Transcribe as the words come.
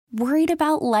Worried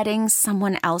about letting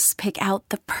someone else pick out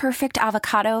the perfect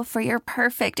avocado for your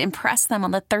perfect impress them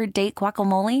on the third date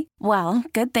guacamole? Well,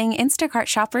 good thing Instacart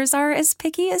shoppers are as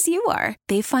picky as you are.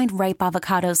 They find ripe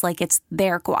avocados like it's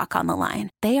their guac on the line.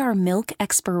 They are milk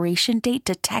expiration date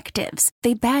detectives.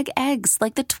 They bag eggs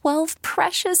like the 12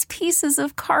 precious pieces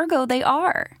of cargo they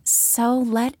are. So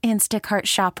let Instacart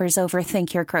shoppers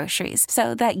overthink your groceries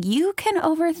so that you can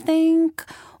overthink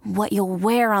what you'll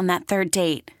wear on that third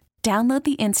date. Download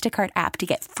the Instacart app to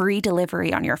get free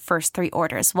delivery on your first 3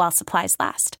 orders while supplies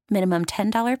last. Minimum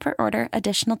 $10 per order.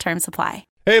 Additional terms apply.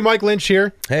 Hey, Mike Lynch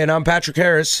here. Hey, and I'm Patrick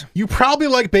Harris. You probably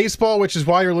like baseball, which is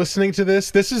why you're listening to this.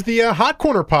 This is the Hot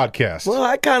Corner podcast. Well,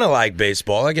 I kind of like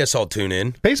baseball. I guess I'll tune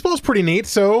in. Baseball's pretty neat,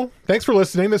 so thanks for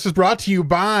listening. This is brought to you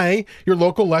by your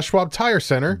local Les Schwab Tire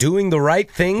Center. Doing the right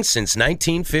thing since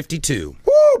 1952.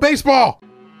 Woo, baseball!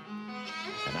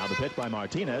 Now the pitch by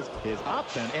Martinez is up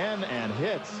and in and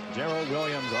hits Gerald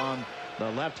Williams on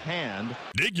the left hand.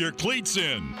 Dig your cleats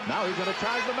in. Now he's going to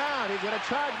charge the mound. He's going to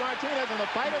charge Martinez, and the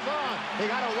fight is on. He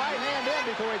got a right hand in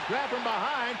before he's grabbed from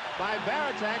behind by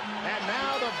Varitek, and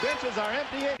now the benches are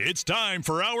empty. It's time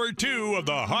for hour 2 of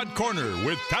the Hot Corner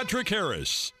with Patrick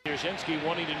Harris. Pierzynski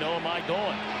wanting to know, am I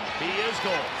going? He is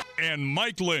going. And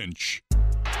Mike Lynch.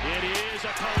 It is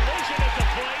a collision at the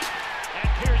plate, and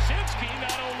Pierzynski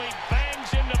not only bangs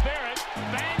into Barrett,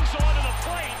 bangs onto the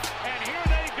plate, and here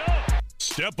they go.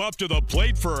 Step up to the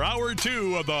plate for hour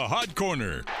 2 of the Hot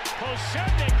Corner.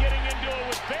 Posebnik getting into it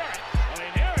with Barrett. I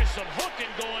mean, there is some hooking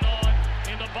going on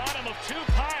in the bottom of 2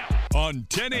 piles. On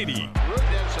 1080.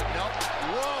 Rudin said, nope.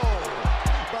 Whoa.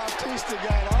 Bautista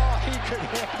got all he could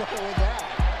handle with that.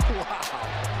 Wow.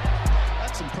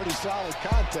 That's some pretty solid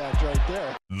contact right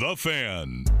there. The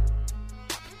Fan.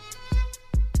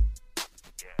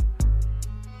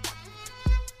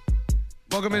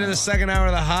 Welcome into the second hour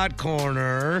of the Hot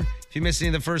Corner. If you missed any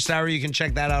of the first hour, you can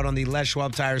check that out on the Les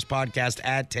Schwab Tires podcast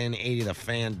at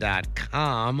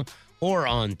 1080thefan.com or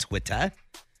on Twitter.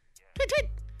 Tweet.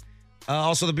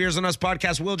 Also, the Beers on Us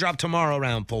podcast will drop tomorrow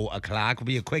around 4 o'clock. Will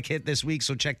be a quick hit this week,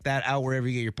 so check that out wherever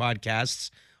you get your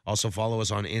podcasts. Also, follow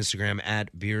us on Instagram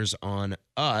at Beers on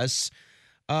Us.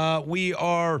 We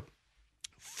are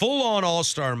full-on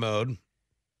all-star mode.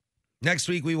 Next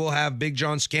week, we will have Big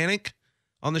John Skanik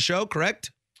on the show,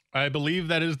 correct? I believe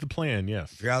that is the plan,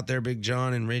 yes. If you're out there, Big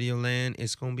John in Radio Land,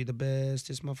 it's going to be the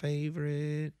best. It's my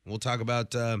favorite. We'll talk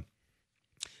about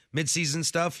mid-season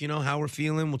stuff, you know, how we're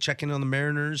feeling. We'll check in on the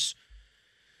Mariners.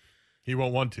 He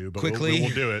won't want to, but quickly. we'll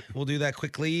do it. We'll do that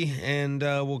quickly, and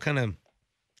we'll kind of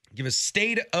give a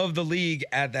state of the league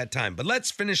at that time. But let's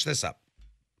finish this up,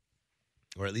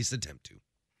 or at least attempt to.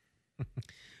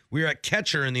 We're at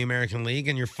catcher in the American League,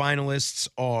 and your finalists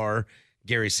are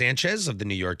Gary Sanchez of the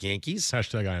New York Yankees.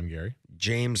 Hashtag I am Gary.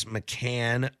 James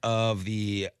McCann of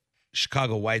the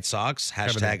Chicago White Sox.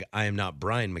 Hashtag I am not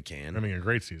Brian McCann. Having a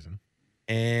great season.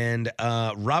 And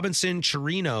Robinson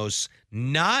Chirinos,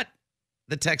 not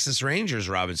the Texas Rangers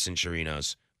Robinson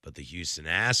Chirinos, but the Houston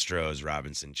Astros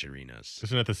Robinson Chirinos.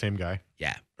 Isn't that the same guy?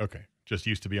 Yeah. Okay. Just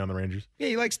used to be on the Rangers. Yeah,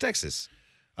 he likes Texas.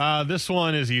 This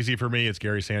one is easy for me. It's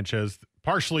Gary Sanchez,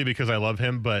 partially because I love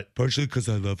him, but partially because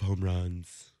I love home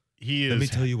runs. Let me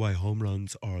tell you why home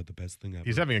runs are the best thing ever.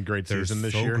 He's having a great season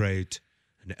this year. They're so great,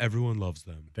 and everyone loves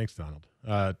them. Thanks, Donald.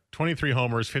 23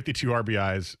 homers, 52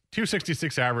 RBIs,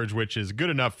 266 average, which is good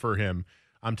enough for him.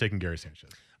 I'm taking Gary Sanchez.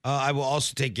 I will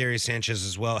also take Gary Sanchez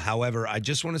as well. However, I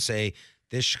just want to say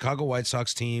this Chicago White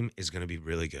Sox team is going to be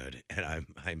really good, and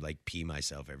I'm like pee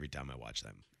myself every time I watch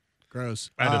them. Gross.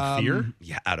 Out of fear?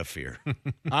 Yeah, out of fear.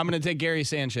 I'm going to take Gary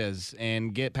Sanchez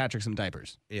and get Patrick some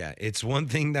diapers. Yeah, it's one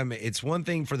thing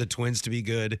for the Twins to be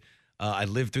good. I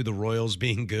lived through the Royals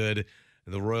being good.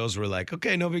 The Royals were like,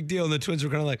 okay, no big deal. And the Twins were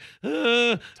kind of like,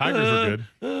 Tigers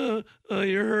were good.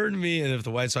 You're hurting me. And if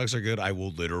the White Sox are good, I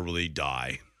will literally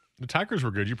die. The Tigers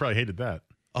were good. You probably hated that.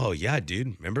 Oh, yeah,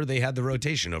 dude. Remember they had the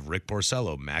rotation of Rick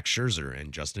Porcello, Max Scherzer,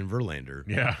 and Justin Verlander.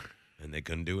 Yeah. And they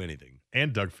couldn't do anything.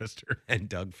 And Doug Fister.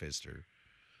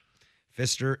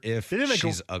 Fister, if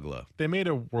she's ugly. They made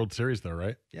a World Series, though,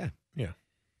 right? Yeah. Yeah.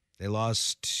 They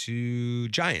lost to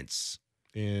Giants.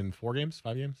 In 4 games?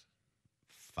 5 games?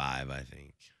 5, I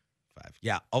think. 5.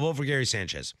 Yeah, I'll vote for Gary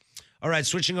Sanchez. All right,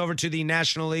 switching over to the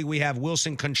National League, we have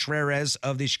Wilson Contreras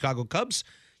of the Chicago Cubs.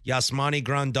 Yasmani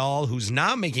Grandal, who's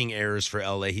not making errors for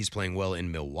LA. He's playing well in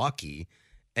Milwaukee.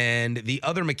 And the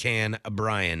other McCann,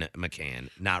 Brian McCann,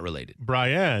 not related.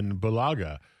 Brian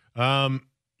Bulaga.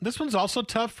 This one's also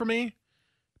tough for me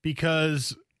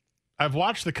because I've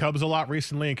watched the Cubs a lot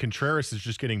recently, and Contreras is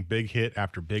just getting big hit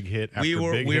after big hit after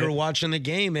big hit. We were watching the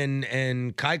game,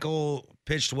 and Keuchel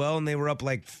pitched well, and they were up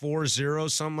like 4-0,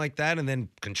 something like that, and then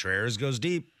Contreras goes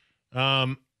deep.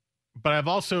 But I've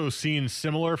also seen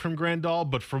similar from Grandal,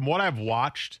 but from what I've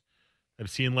watched, I've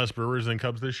seen less Brewers than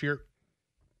Cubs this year.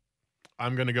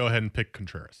 I'm going to go ahead and pick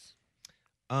Contreras.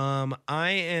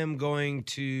 I'm going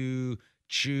to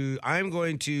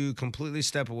completely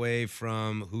step away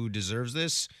from who deserves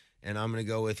this, and I'm going to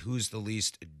go with who's the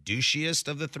least douchiest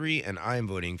of the three, and I'm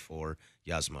voting for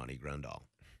Yasmani Grandal.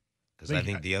 Because I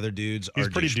think the other dudes are He's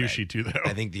pretty douchey too, though.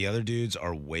 I think the other dudes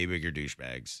are way bigger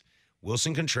douchebags.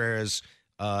 Wilson Contreras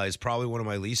is probably one of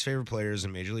my least favorite players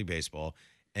in Major League Baseball.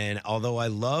 And although I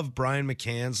love Brian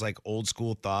McCann's like old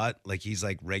school thought, like he's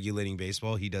like regulating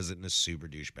baseball, he does it in a super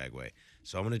douchebag way.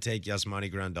 So I'm going to take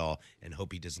Yasmani Grandal and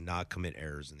hope he does not commit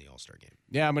errors in the All-Star game.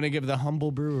 Yeah, I'm going to give the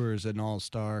humble Brewers an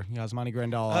All-Star. Yasmani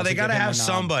Grandal. Oh, they got to have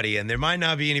somebody, and there might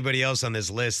not be anybody else on this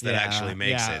list that actually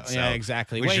makes it. So yeah,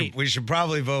 exactly. We should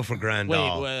probably vote for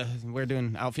Grandal. Wait, we're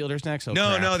doing outfielders next? Oh,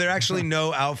 no, there are actually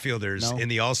no outfielders in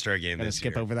the All-Star game Gonna this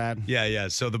skip year. over that? Yeah.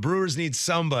 So the Brewers need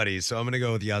somebody, so I'm going to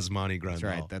go with Yasmani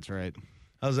Grandal. That's right.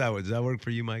 How's that? Does that work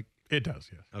for you, Mike? It does,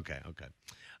 yes. Okay.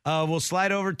 We'll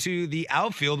slide over to the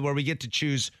outfield where we get to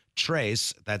choose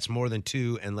Trace. That's more than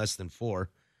 2 and less than 4.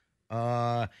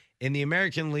 In the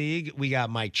American League, we got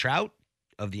Mike Trout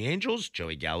of the Angels,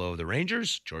 Joey Gallo of the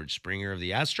Rangers, George Springer of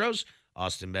the Astros,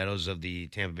 Austin Meadows of the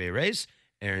Tampa Bay Rays,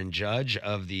 Aaron Judge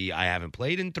of the I haven't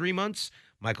played in 3 months,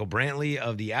 Michael Brantley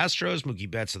of the Astros, Mookie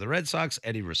Betts of the Red Sox,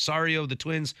 Eddie Rosario of the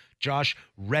Twins, Josh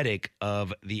Reddick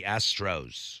of the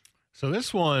Astros. So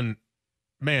this one,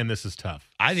 man, this is tough.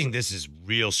 I think this is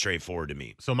real straightforward to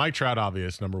me. So Mike Trout,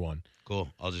 obvious, number 1. Cool.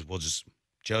 We'll just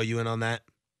Joe, you in on that?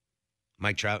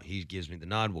 Mike Trout, he gives me the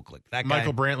nod. We'll click that guy.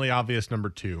 Michael Brantley, obvious,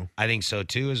 number 2. I think so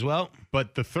too as well.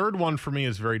 But the third one for me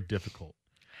is very difficult.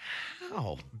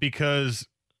 How? Because,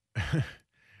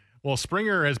 well,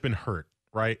 Springer has been hurt,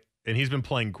 right? And he's been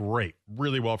playing great,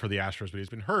 really well for the Astros, but he's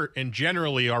been hurt. And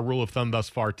generally, our rule of thumb thus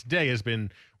far today has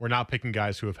been we're not picking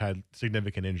guys who have had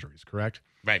significant injuries, correct?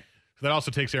 Right. So that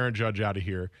also takes Aaron Judge out of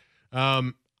here.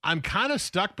 I'm kind of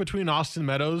stuck between Austin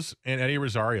Meadows and Eddie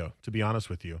Rosario, to be honest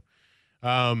with you.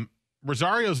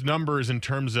 Rosario's numbers in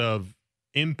terms of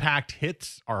impact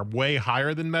hits are way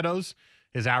higher than Meadows.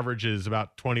 His average is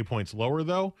about 20 points lower,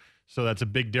 though. So that's a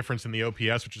big difference in the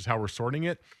OPS, which is how we're sorting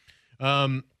it.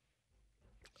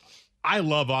 I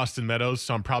love Austin Meadows,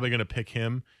 so I'm probably going to pick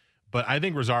him. But I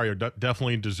think Rosario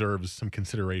definitely deserves some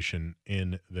consideration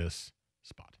in this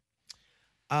spot.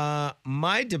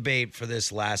 My debate for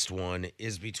this last one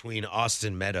is between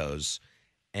Austin Meadows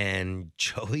and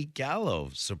Joey Gallo,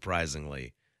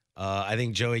 surprisingly. I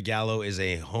think Joey Gallo is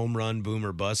a home run,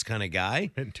 boomer, bust kind of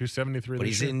guy. Hitting 273 But this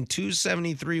he's year. in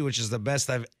 273, which is the best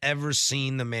I've ever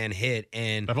seen the man hit.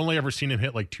 And I've only ever seen him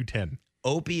hit like 210.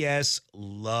 OPS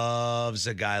loves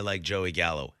a guy like Joey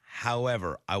Gallo.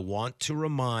 However, I want to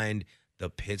remind the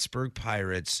Pittsburgh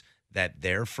Pirates that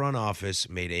their front office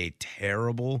made a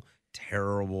terrible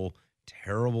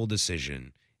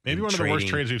decision. Maybe one of the worst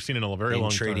trades we've seen in a very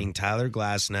long time. Trading Tyler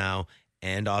Glasnow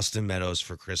and Austin Meadows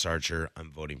for Chris Archer.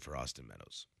 I'm voting for Austin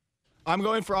Meadows. I'm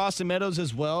going for Austin Meadows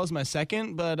as well as my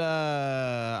second, but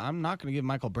I'm not going to give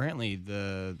Michael Brantley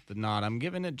the nod. I'm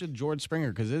giving it to George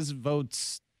Springer because his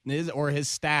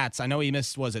stats. I know he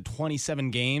missed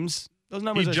 27 games. Those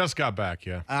numbers. He just got back,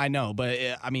 yeah. I know, but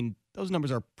those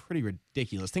numbers are pretty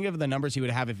ridiculous. Think of the numbers he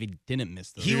would have if he didn't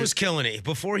miss those. He was killing it.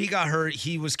 Before he got hurt,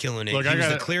 he was killing it. Look, he was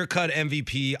the clear-cut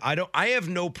MVP. I have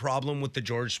no problem with the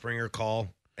George Springer call.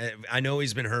 I know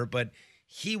he's been hurt, but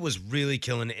he was really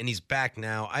killing it, and he's back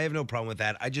now. I have no problem with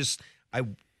that.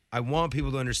 I want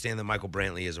people to understand that Michael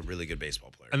Brantley is a really good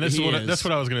baseball player. And that's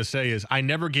what I was going to say is I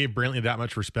never gave Brantley that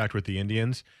much respect with the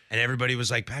Indians. And everybody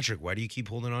was like, Patrick, why do you keep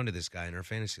holding on to this guy in our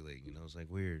fantasy league? You know, it's like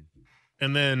weird.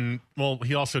 And then, well,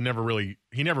 he also never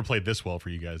played this well for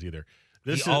you guys either.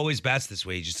 He always bats this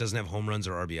way. He just doesn't have home runs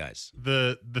or RBIs.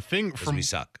 The thing from we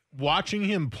suck. Watching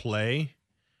him play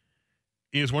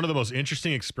is one of the most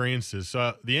interesting experiences.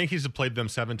 So the Yankees have played them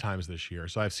 7 times this year.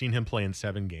 So I've seen him play in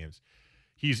 7 games.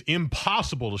 He's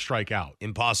impossible to strike out.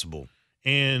 Impossible.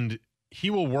 And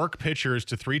he will work pitchers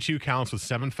to 3-2 counts with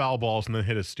 7 foul balls and then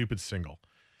hit a stupid single.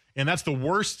 And that's the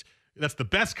worst. That's the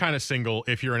best kind of single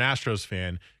if you're an Astros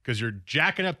fan because you're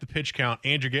jacking up the pitch count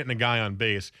and you're getting a guy on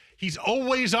base. He's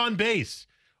always on base.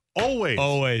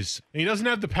 Always. And he doesn't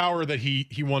have the power that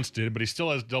he once did, but he still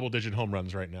has double-digit home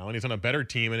runs right now. And he's on a better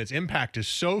team, and its impact is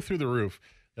so through the roof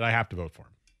that I have to vote for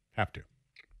him. Have to.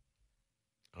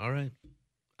 All right.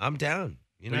 I'm down.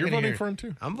 You're voting for him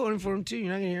too. I'm voting for him too.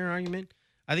 You're not going to hear an argument.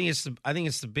 I think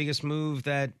it's the biggest move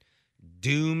that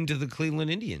doomed the Cleveland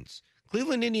Indians.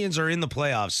 Cleveland Indians are in the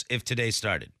playoffs if today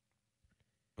started.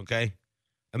 Okay?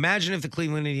 Imagine if the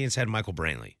Cleveland Indians had Michael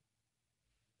Brantley.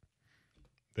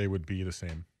 They would be the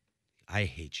same. I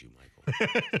hate you,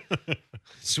 Michael.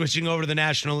 Switching over to the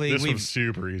National League. This one's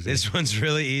super easy. This one's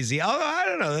really easy. Although, I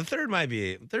don't know. The third might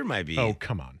be Oh,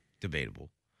 come on. debatable.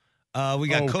 We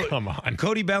got come on.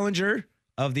 Cody Bellinger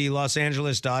of the Los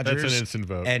Angeles Dodgers. That's an instant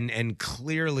vote. And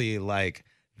clearly, like,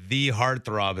 the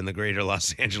heartthrob in the greater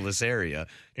Los Angeles area.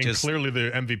 And clearly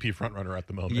the MVP frontrunner at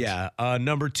the moment. Yeah.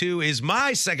 Number 2 is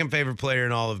my second favorite player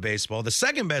in all of baseball, the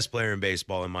second best player in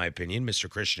baseball, in my opinion, Mr.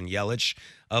 Christian Yelich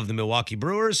of the Milwaukee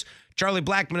Brewers, Charlie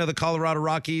Blackmon of the Colorado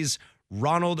Rockies,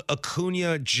 Ronald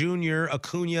Acuna Jr.,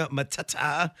 Acuna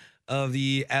Matata of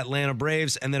the Atlanta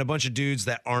Braves, and then a bunch of dudes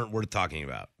that aren't worth talking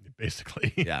about.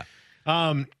 Basically. Yeah.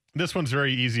 This one's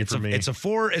very easy for me. It's a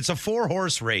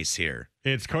four-horse race here.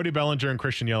 It's Cody Bellinger and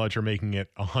Christian Yelich are making it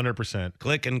 100%.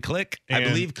 Click and click. I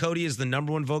believe Cody is the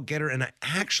number 1 vote getter, and I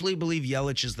actually believe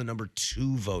Yelich is the number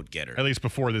 2 vote getter. At least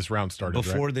before this round started,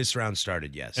 right? This round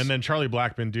started, yes. And then Charlie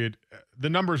Blackmon, dude, the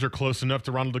numbers are close enough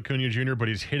to Ronald Acuna Jr., but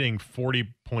he's hitting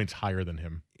 40 points higher than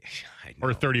him.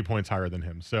 Or 30 points higher than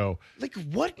him. So, like,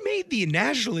 what made the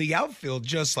National League outfield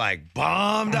just like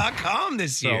bomb.com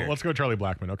this year? So let's go Charlie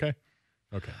Blackmon, okay?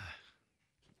 Okay.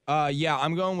 Yeah,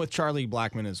 I'm going with Charlie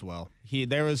Blackmon as well.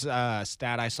 There was a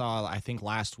stat I saw, I think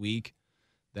last week,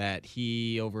 that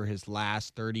he, over his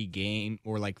last 30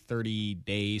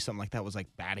 days, something like that, was like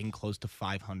batting close to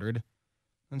 500.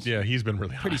 Yeah, he's been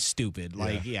really pretty hot. stupid.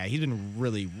 Like, yeah, he's been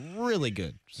really, really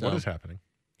good. So. What is happening?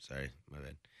 Sorry, my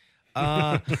bad.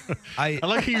 I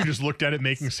like how you just looked at it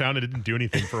making sound and didn't do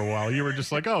anything for a while. You were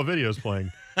just like, oh, video's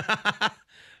playing.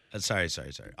 Sorry.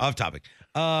 Off topic.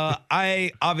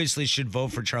 I obviously should vote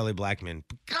for Charlie Blackmon.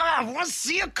 God, I want to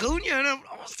see Acuna in an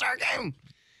All-Star game.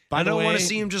 I don't want to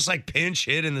see him just like pinch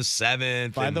hit in the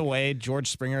 7th. By the way, George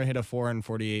Springer hit a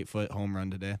 448-foot home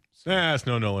run today. It's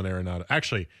no Nolan Arenado.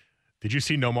 Actually, did you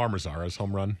see Nomar Mazara's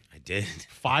home run? I did.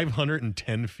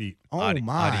 510 feet. Oh,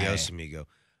 my. Adios, amigo.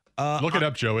 Look it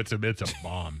up, Joe. It's a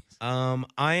bomb.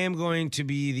 I am going to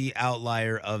be the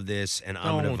outlier of this, and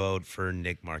I'm going to vote for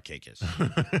Nick Markakis.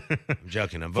 I'm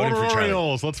joking. I'm voting former for Charlie.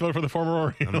 Orioles. Let's vote for the former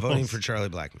Orioles. I'm voting for Charlie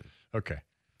Blackmon. Okay.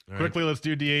 All Quickly, let's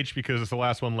do DH because it's the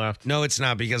last one left. No, it's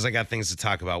not because I got things to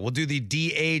talk about. We'll do the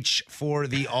DH for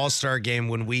the All-Star game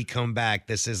when we come back.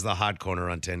 This is the Hot Corner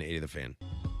on 1080 The Fan.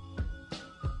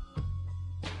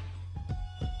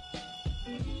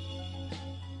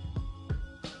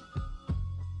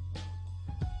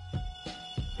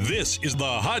 This is the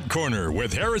Hot Corner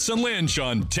with Harrison Lynch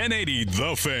on 1080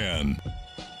 The Fan.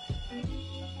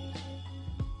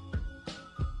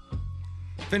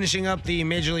 Finishing up the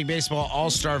Major League Baseball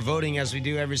All-Star voting as we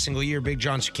do every single year. Big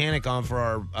John Sukanik on for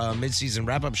our midseason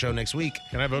wrap-up show next week.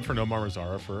 Can I vote for Nomar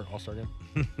Mazara for All-Star game?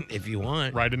 If you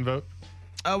want. Write-in vote?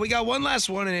 We got one last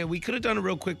one, and we could have done it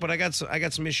real quick, but I got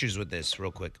some issues with this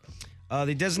real quick.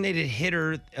 The designated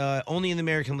hitter only in the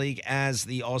American League as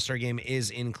the All-Star game is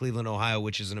in Cleveland, Ohio,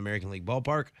 which is an American League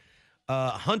ballpark.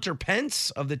 Hunter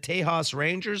Pence of the Tejas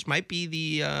Rangers might be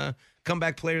the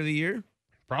comeback player of the year.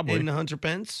 Probably. In Hunter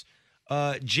Pence.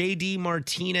 J.D.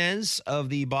 Martinez of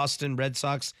the Boston Red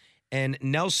Sox and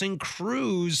Nelson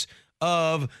Cruz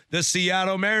of the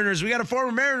Seattle Mariners. We got a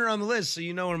former Mariner on the list, so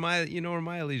you know where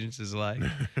my allegiances lie.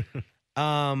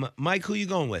 Mike, who you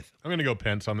going with? I'm going to go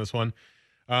Pence on this one.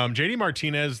 JD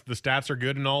Martinez, the stats are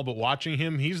good and all, but watching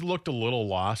him, he's looked a little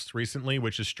lost recently,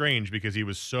 which is strange because he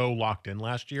was so locked in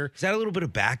last year. Is that a little bit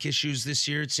of back issues this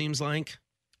year, it seems like?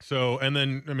 So, and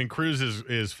then, I mean, Cruz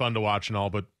is fun to watch and all,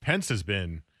 but Pence has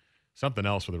been something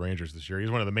else for the Rangers this year. He's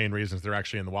one of the main reasons they're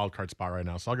actually in the wild card spot right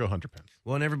now, so I'll go Hunter Pence.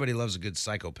 Well, and everybody loves a good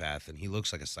psychopath, and he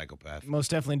looks like a psychopath. Most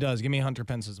definitely does. Give me Hunter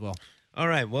Pence as well. All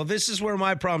right, well, this is where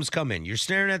my problems come in. You're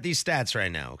staring at these stats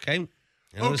right now, okay?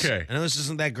 I know this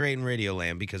isn't that great in Radio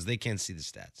Land because they can't see the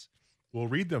stats. Well,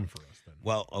 read them for us then.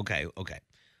 Well, okay.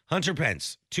 Hunter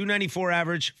Pence, 294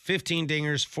 average, 15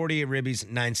 dingers, 48 ribbies,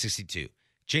 962.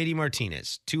 JD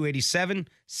Martinez, 287,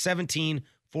 17,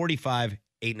 45,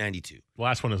 892. The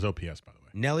last one is OPS, by the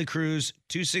way. Nelly Cruz,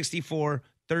 264,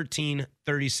 13,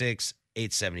 36,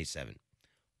 877.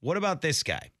 What about this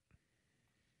guy?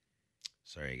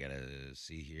 Sorry, I got to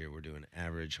see here. We're doing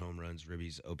average home runs,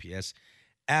 ribbies, OPS.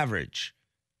 Average,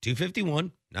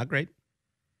 251, not great.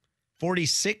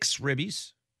 46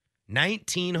 ribbies,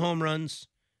 19 home runs,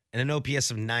 and an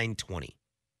OPS of 920.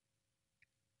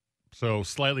 So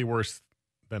slightly worse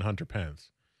than Hunter Pence.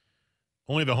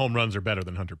 Only the home runs are better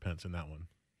than Hunter Pence in that one.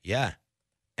 Yeah.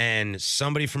 And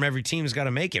somebody from every team's got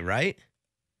to make it, right?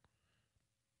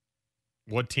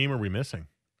 What team are we missing?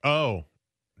 Oh,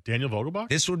 Daniel Vogelbach?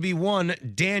 This would be one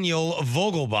Daniel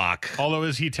Vogelbach. Although,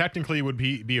 is he technically would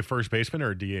be a first baseman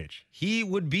or a DH? He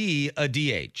would be a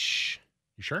DH.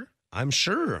 You sure? I'm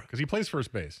sure. Because he plays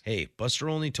first base. Hey, Buster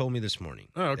only told me this morning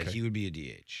that he would be a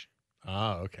DH.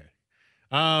 Oh, okay.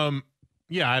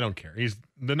 Yeah, I don't care.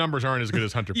 The numbers aren't as good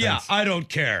as Hunter Pence. Yeah, I don't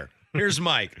care. Here's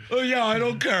Mike. Oh, yeah, I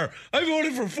don't care. I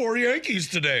voted for 4 Yankees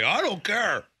today. I don't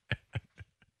care.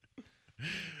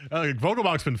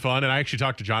 Vogelbach's been fun, and I actually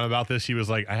talked to John about this. He was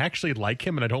like, I actually like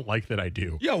him, and I don't like that I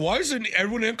do. Yeah, why isn't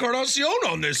Edwin Encarnacion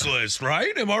on this list,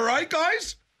 right? Am I right,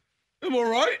 guys? Am I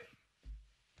right?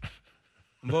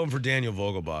 I'm voting for Daniel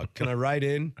Vogelbach. Can I write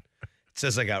in? It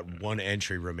says I got one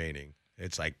entry remaining.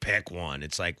 It's like, pick one.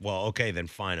 It's like, well, okay, then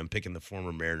fine. I'm picking the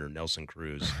former Mariner, Nelson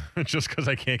Cruz. Just because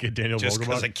I can't get Daniel Vogelbach? Just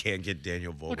because I can't get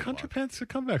Daniel Vogelbach. Look, Hunter Pence, a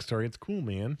comeback story. It's cool,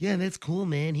 man. Yeah, that's cool,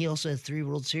 man. He also has 3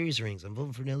 World Series rings. I'm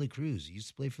voting for Nelly Cruz. He used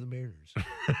to play for the Mariners.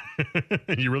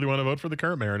 You really want to vote for the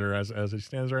current Mariner as it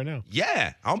stands right now?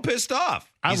 Yeah, I'm pissed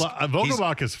off.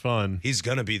 Vogelbach is fun. He's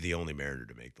going to be the only Mariner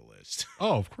to make the list.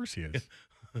 Oh, of course he is.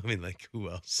 I mean, like,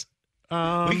 who else?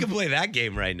 We can play that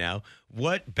game right now.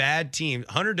 What bad team?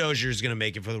 Hunter Dozier is going to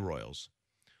make it for the Royals.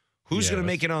 Who's going to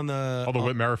make it on the... Although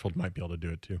Whit Merrifield might be able to do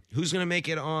it, too. Who's going to make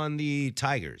it on the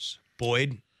Tigers?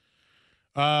 Boyd?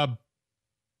 Probably.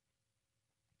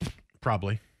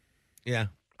 Yeah.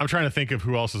 I'm trying to think of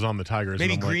who else is on the Tigers.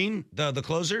 Maybe Green, the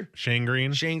closer? Shane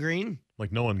Green? Shane Green?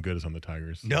 Like, no one good is on the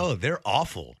Tigers. No, they're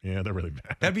awful. Yeah, they're really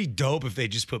bad. That'd be dope if they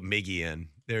just put Miggy in.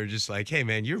 They're just like, hey,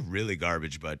 man, you're really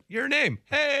garbage, but your name.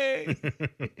 Hey.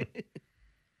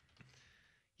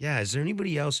 Yeah, is there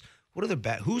anybody else? What are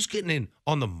the who's getting in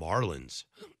on the Marlins?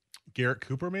 Garrett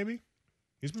Cooper, maybe?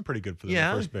 He's been pretty good for the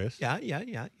first base. Yeah.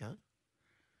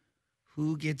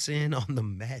 Who gets in on the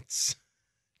Mets?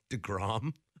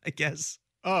 DeGrom, I guess.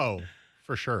 Oh,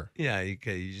 for sure. Yeah, you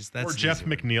just that's or Jeff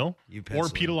McNeil or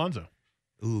Pete Alonso.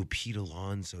 Ooh, Pete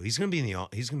Alonso. He's gonna be in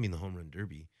the home run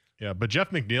derby. Yeah, but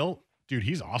Jeff McNeil, dude,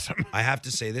 he's awesome. I have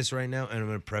to say this right now, and I'm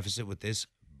gonna preface it with this,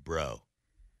 bro.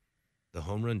 The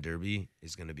home run derby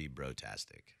is gonna be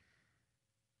brotastic.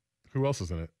 Who else is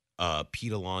in it?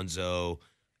 Pete Alonso,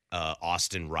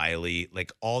 Austin Riley,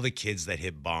 like all the kids that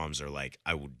hit bombs are like,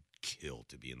 I would kill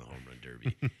to be in the home run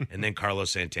derby. And then Carlos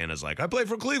Santana's like, I play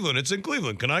for Cleveland. It's in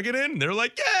Cleveland. Can I get in? And they're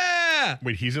like, yeah.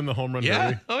 Wait, he's in the home run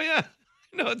yeah. derby? Oh, yeah.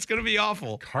 No, it's going to be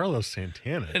awful. Carlos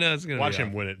Santana. I know it's going to Watch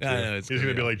him win it, too. I know, he's going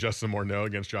to be like Justin Morneau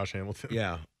against Josh Hamilton.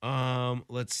 Yeah.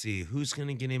 Let's see. Who's going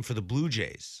to get in for the Blue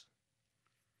Jays?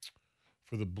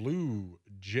 For the Blue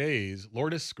Jays,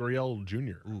 Lourdes Gurriel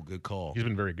Jr. Ooh, good call. He's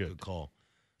been very good. Good call.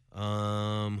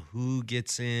 Who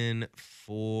gets in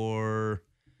for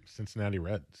Cincinnati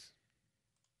Reds?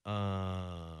 Oh,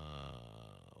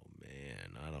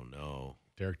 man. I don't know.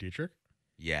 Derek Dietrich?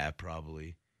 Yeah,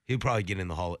 probably. He'll probably get in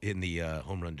the home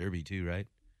run derby too, right?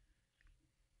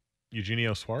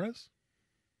 Eugenio Suarez?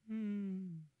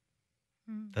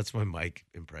 That's my Mike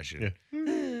impression.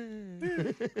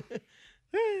 Yeah.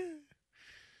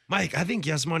 Mike, I think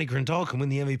Yasmani Grandal can win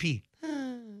the MVP.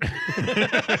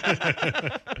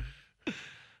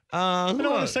 I don't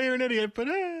want to say you're an idiot, but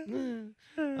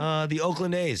the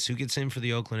Oakland A's. Who gets in for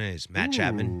the Oakland A's? Matt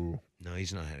Chapman. No,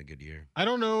 he's not had a good year. I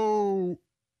don't know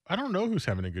who's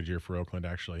having a good year for Oakland,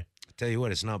 actually. I tell you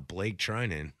what, it's not Blake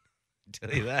Trinan. I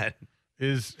tell you that.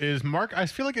 Is Mark? I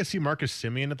feel like I see Marcus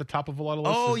Semien at the top of a lot of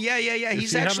lists. Oh yeah.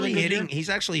 He's actually hitting. Year?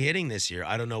 He's actually hitting this year.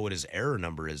 I don't know what his error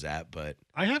number is at, but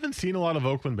I haven't seen a lot of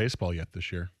Oakland baseball yet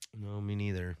this year. No, me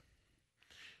neither.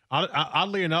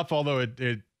 Oddly enough, although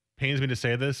it pains me to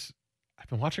say this, I've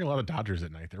been watching a lot of Dodgers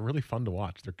at night. They're really fun to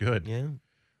watch. They're good. Yeah.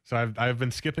 So I've been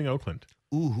skipping Oakland.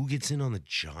 Ooh, who gets in on the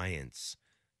Giants?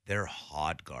 They're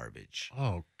hot garbage.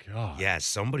 Oh God. Yeah,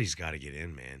 somebody's got to get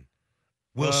in, man.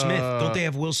 Will Smith. Don't they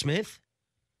have Will Smith?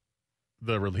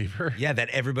 The reliever? Yeah, that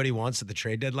everybody wants at the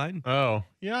trade deadline. Oh,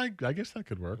 yeah, I guess that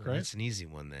could work, right? That's an easy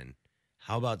one then.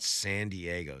 How about San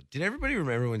Diego? Did everybody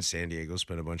remember when San Diego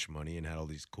spent a bunch of money and had all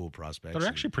these cool prospects? They're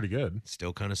actually pretty good.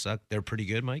 Still kind of suck. They're pretty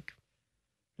good, Mike?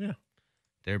 Yeah.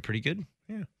 They're pretty good?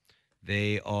 Yeah.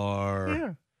 They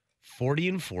are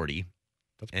 40-40.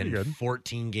 That's pretty good.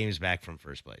 14 games back from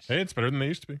first place. Hey, it's better than they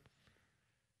used to be.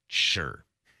 Sure.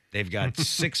 They've got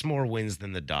 6 more wins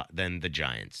than the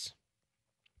Giants.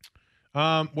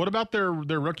 What about their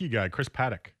rookie guy, Chris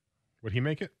Paddock? Would he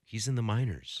make it? He's in the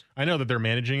minors. I know that they're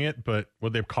managing it, but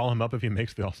would they call him up if he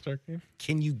makes the All-Star game?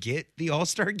 Can you get the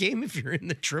All-Star game if you're in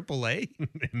the AAA?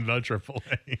 In the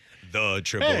AAA. The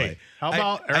AAA. Hey, how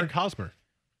about Eric Hosmer?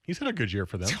 He's had a good year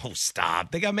for them. Oh,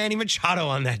 stop. They got Manny Machado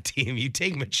on that team. You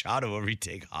take Machado over you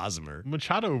take Hosmer.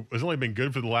 Machado has only been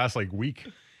good for the last week.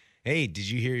 Hey, did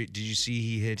you see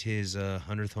he hit his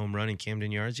 100th home run in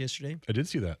Camden Yards yesterday? I did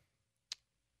see that.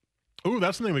 Oh,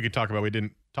 that's something we could talk about. We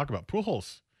didn't talk about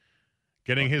Pujols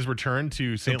getting his return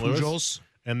to St. Louis.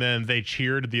 And then they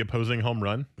cheered the opposing home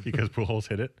run because Pujols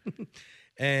hit it.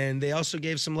 And they also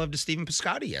gave some love to Stephen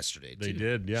Piscotty yesterday, too. They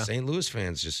did, yeah. St. Louis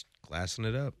fans just glassing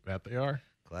it up. That they are.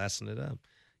 Glassing it up.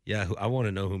 Yeah, I want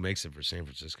to know who makes it for San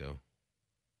Francisco.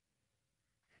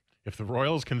 If the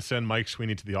Royals can send Mike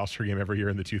Sweeney to the All-Star game every year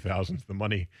in the 2000s, the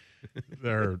money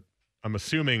I'm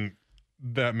assuming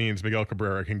that means Miguel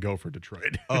Cabrera can go for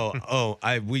Detroit.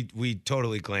 We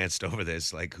totally glanced over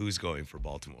this, like who's going for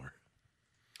Baltimore.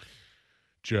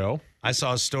 Joe? I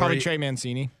saw a story. Probably Trey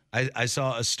Mancini. I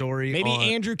saw a story. Maybe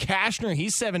Andrew Kashner.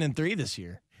 He's 7-3 this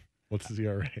year. What's his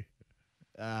ERA?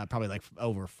 Probably like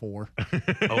over 4.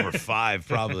 Over 5,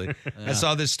 probably. Yeah. I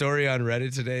saw this story on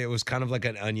Reddit today. It was kind of like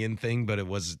an onion thing, but it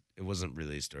wasn't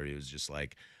really a story. It was just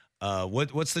like,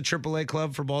 what's the AAA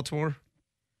club for Baltimore?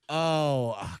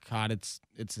 Oh God, it's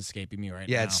escaping me right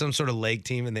now. Yeah, it's some sort of lake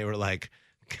team, and they were like,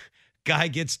 guy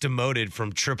gets demoted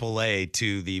from AAA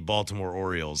to the Baltimore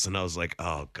Orioles, and I was like,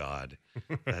 oh God,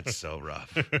 that's so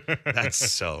rough. That's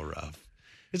so rough.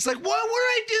 It's like, what would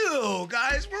I do,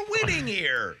 guys? We're winning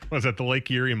here. Was that the Lake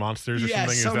Erie Monsters or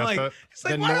something? It's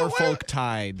like the Norfolk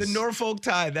Tides. The Norfolk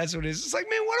Tide. That's what it is. It's like,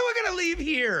 man, what am I going to leave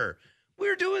here?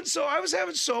 I was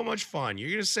having so much fun. You're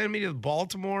going to send me to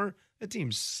Baltimore? That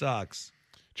team sucks.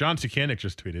 John Sukanic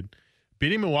just tweeted,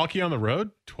 beating Milwaukee on the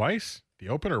road twice. The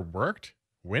opener worked.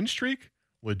 Win streak.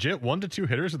 Legit 1-2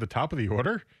 hitters at the top of the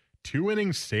order. 2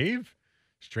 innings save.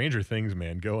 Stranger things,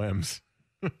 man. Go M's.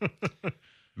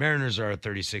 Mariners are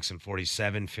 36-47,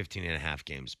 15.5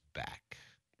 games back,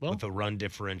 with a run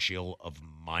differential of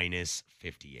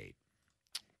 -58.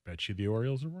 Bet you the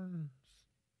Orioles are worse.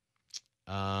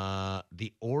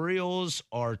 The Orioles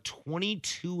are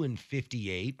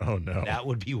 22-58. Oh no, that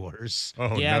would be worse.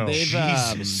 Oh yeah, no,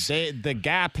 the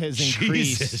gap has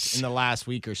increased in the last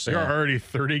week or so. They're already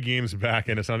 30 games back,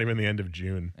 and it's not even the end of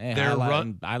June. Hey,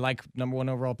 I like number 1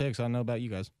 overall picks. I don't know about you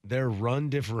guys. Their run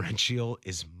differential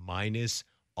is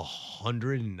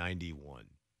 -191.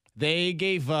 They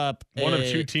gave up one of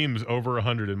 2 teams over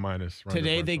 100 in minus.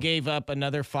 Today they gave up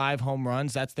another 5 home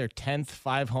runs. That's their 10th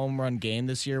 5 home run game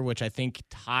this year, which I think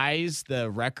ties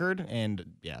the record.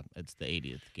 And yeah, it's the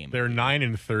 80th game. They're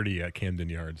 9-30 at Camden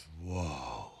Yards.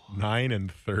 Whoa,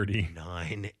 9-30.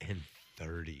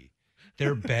 9-30.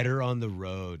 They're better on the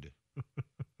road.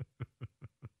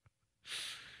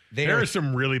 There are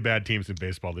some really bad teams in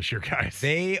baseball this year, guys.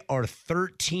 They are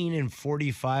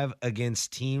 13-45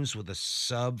 against teams with a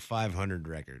sub 500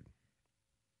 record.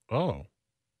 Oh,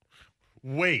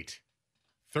 wait,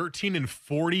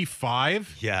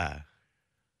 13-45? Yeah,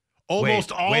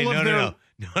 almost all of their.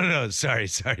 No. Sorry.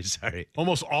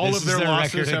 Almost all of their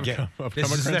losses have come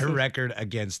This is against their record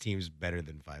against teams better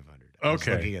than 500. I was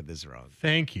looking at this wrong.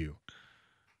 Thank you.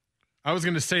 I was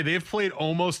going to say they've played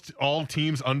almost all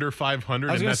teams under 500,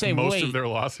 and that's most of their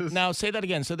losses. Now say that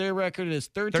again. So their record is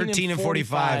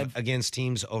 13-45 against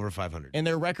teams over 500, and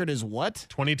their record is what?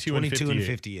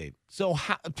 22-58. So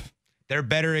they're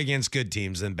better against good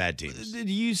teams than bad teams. Do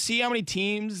you see how many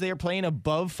teams they are playing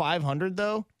above 500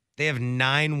 though? They have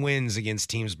 9 wins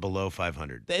against teams below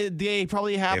 500. They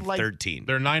probably have like 13.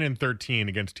 They're 9-13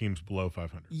 against teams below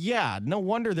 500. Yeah, no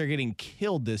wonder they're getting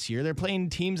killed this year. They're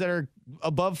playing teams that are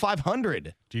above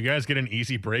 500. Do you guys get an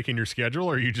easy break in your schedule,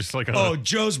 or are you just like,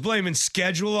 Joe's blaming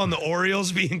schedule on the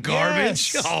Orioles being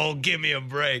garbage? Yes. Oh, give me a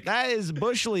break. That is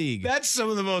Bush League. That's some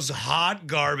of the most hot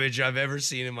garbage I've ever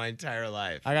seen in my entire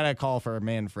life. I got a call for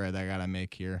Manfred I got to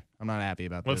make here. I'm not happy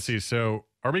about this. Let's see. So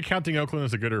are we counting Oakland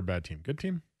as a good or a bad team? Good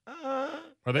team?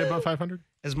 Are they above 500?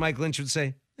 As Mike Lynch would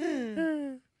say.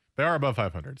 They are above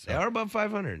 500. So. They are above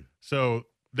 500. So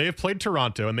they've played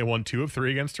Toronto, and they won 2 of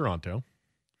 3 against Toronto.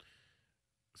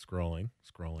 Scrolling.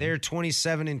 They're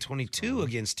 27-22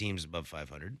 against teams above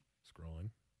 500. Scrolling.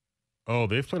 Oh,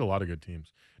 they've played a lot of good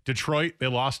teams. Detroit, they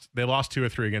lost 2 or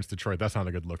 3 against Detroit. That's not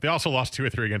a good look. They also lost 2 or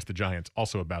 3 against the Giants.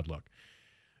 Also a bad look.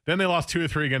 Then they lost 2 or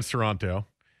 3 against Toronto.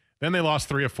 Then they lost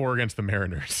 3 or 4 against the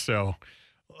Mariners. So,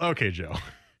 okay, Joe.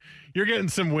 You're getting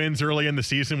some wins early in the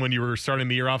season when you were starting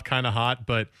the year off kind of hot,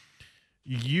 but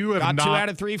you have got not. 2 out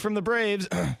of 3 from the Braves.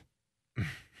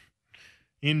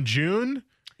 In June,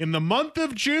 in the month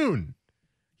of June,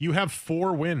 you have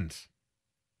 4 wins.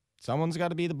 Someone's got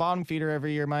to be the bottom feeder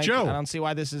every year, Mike. Joe. I don't see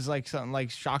why this is like something like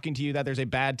shocking to you that there's a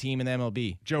bad team in the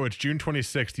MLB. Joe, it's June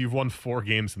 26th. You've won 4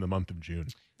 games in the month of June.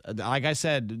 Like I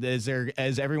said, is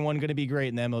everyone going to be great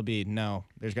in the MLB? No,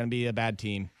 there's going to be a bad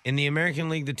team. In the American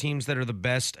League, the teams that are the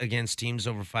best against teams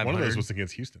over 500. One of those was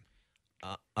against Houston.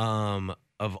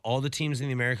 of all the teams in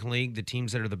the American League, the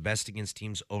teams that are the best against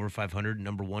teams over 500,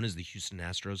 number 1 is the Houston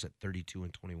Astros at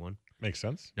 32-21. Makes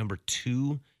sense. Number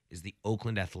 2 is the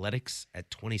Oakland Athletics at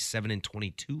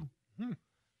 27-22.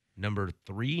 Number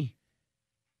 3,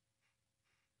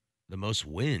 the most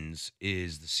wins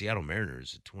is the Seattle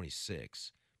Mariners at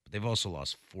 26, but they've also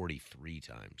lost 43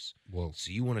 times. Whoa.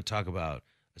 So you want to talk about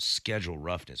a schedule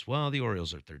roughness. Well, the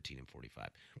Orioles are 13-45,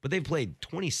 but they've played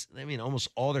 20. I mean, almost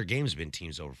all their games have been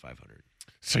teams over 500.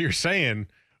 So you're saying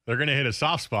they're going to hit a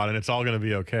soft spot and it's all going to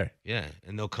be okay. Yeah,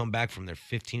 and they'll come back from their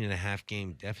 15.5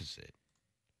 game deficit.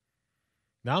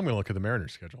 Now I'm going to look at the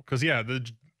Mariners schedule because, yeah,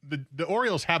 the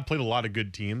Orioles have played a lot of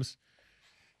good teams,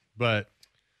 but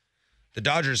the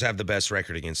Dodgers have the best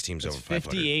record against teams over 500.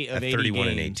 58 of at 80 31 games.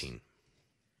 and 18.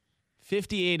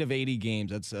 58 of 80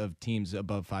 games. That's of teams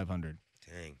above 500.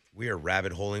 Dang, we are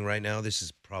rabbit holing right now. This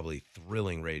is probably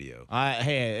thrilling radio.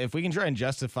 Hey, if we can try and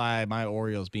justify my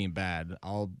Orioles being bad,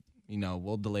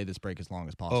 we'll delay this break as long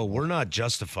as possible. Oh, we're not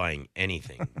justifying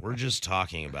anything. We're just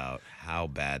talking about how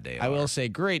bad they are. I will say,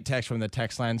 great text from the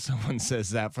text line. Someone says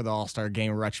that for the All-Star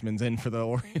game, Rutschman's in for the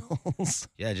Orioles.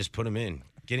 Yeah, just put him in.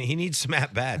 He needs some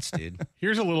at-bats, dude.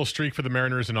 here's a little streak for the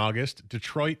Mariners in August.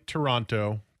 Detroit,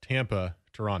 Toronto, Tampa,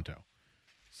 Toronto.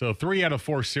 So 3 out of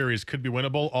 4 series could be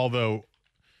winnable, although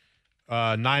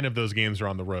 9 of those games are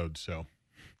on the road. So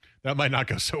that might not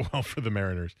go so well for the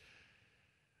Mariners.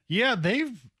 Yeah,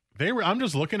 I'm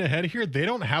just looking ahead here. They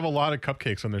don't have a lot of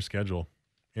cupcakes on their schedule.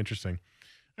 Interesting.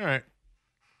 All right.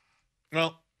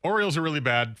 Well, Orioles are really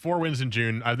bad. 4 wins in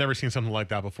June. I've never seen something like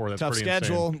that before. That's Tough pretty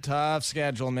schedule. insane. Tough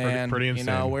schedule, man. Pretty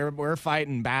insane. We're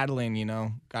fighting, battling.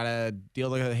 Gotta deal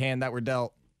with the hand that we're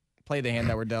dealt. Play the hand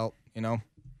that we're dealt.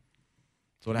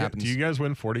 That's what happens. Do you guys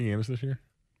win 40 games this year?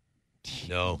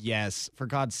 No. Yes, for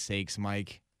God's sakes,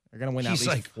 Mike. They're gonna win at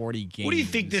least 40 games. What do you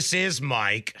think this is,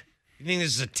 Mike? You think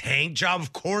this is a tank job?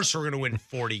 Of course we're going to win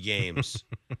 40 games.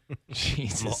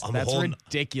 Jesus, I'm that's holding-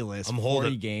 ridiculous. I'm 40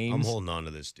 holding, games. I'm holding on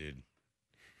to this, dude.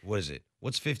 What is it?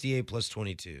 What's 58 plus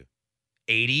 22?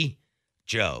 80?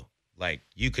 Joe,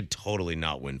 you could totally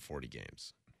not win 40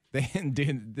 games.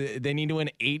 They need to win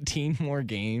 18 more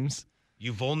games.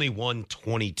 You've only won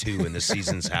 22 and the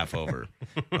season's half over.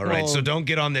 All right, so don't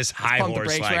get on this high pump the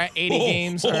horse. brakes. We're at 80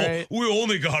 games, all right? We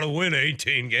only got to win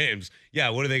 18 games. Yeah,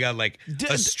 what do they got?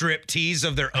 A strip tease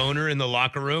of their owner in the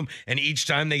locker room, and each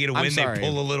time they get a win, they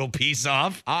pull a little piece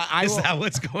off? Is that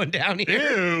what's going down here?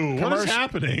 Ew, what is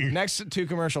happening? Next 2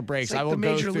 commercial breaks, I will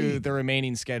go through the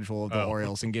remaining schedule of the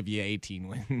Orioles and give you 18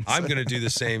 wins. I'm going to do the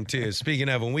same, too. Speaking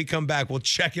of, when we come back, we'll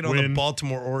check in on the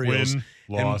Baltimore Orioles.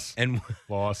 Win, loss,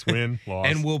 loss, win, loss.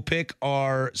 And we'll pick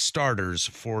our starters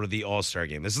for the All-Star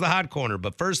game. This is the Hot Corner,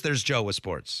 but first there's Joe with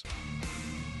sports.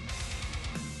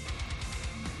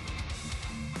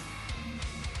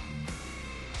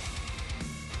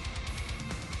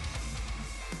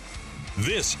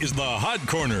 This is the Hot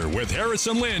Corner with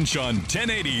Harrison Lynch on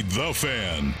 1080 The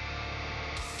Fan.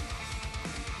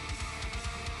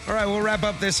 All right, we'll wrap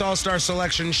up this All-Star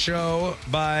Selection show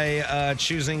by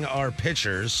choosing our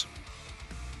pitchers.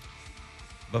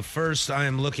 But first, I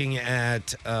am looking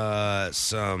at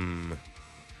some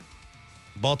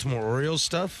Baltimore Orioles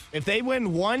stuff. If they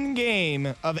win 1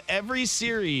 game of every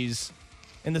series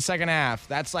in the second half,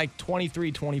 that's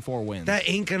 23-24 wins. That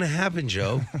ain't going to happen,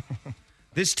 Joe.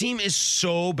 This team is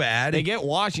so bad. They get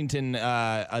Washington.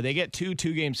 They get 2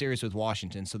 2-game series with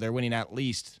Washington, so they're winning at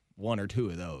least 1 or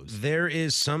 2 of those. There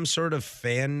is some sort of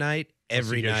fan night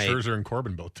every night. Scherzer and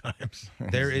Corbin both times.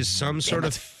 There is some sort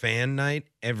of fan night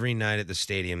every night at the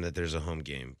stadium that there's a home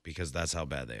game because that's how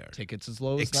bad they are. Tickets as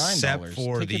low as Except $9.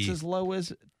 for Tickets the- as low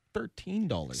as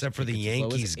 $13. Except for the Tickets as low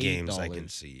as Yankees games I $8. can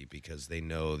see because they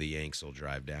know the Yanks will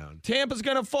drive down. Tampa's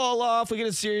going to fall off. We get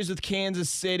a series with Kansas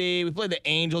City. We played the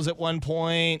Angels at one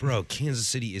point. Bro, Kansas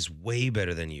City is way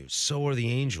better than you. So are the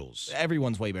Angels.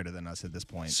 Everyone's way better than us at this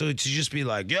point. So to just be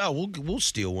like, yeah, we'll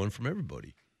steal one from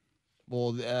everybody.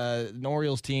 Well, an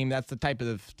Orioles team, that's the type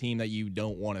of team that you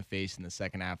don't want to face in the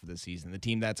second half of the season. The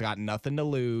team that's got nothing to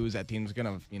lose. That team's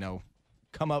going to,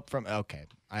 come up from. Okay,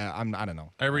 I don't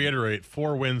know. I reiterate,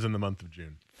 4 wins in the month of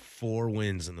June. 4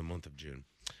 wins in the month of June.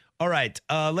 All right,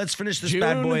 let's finish this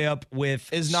bad boy up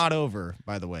with. Is not over,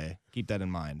 by the way. Keep that in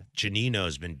mind.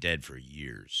 Janino's been dead for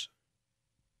years.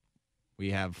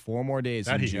 We have 4 more days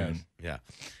That in he June. has. Yeah.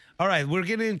 All right, we're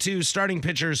getting into starting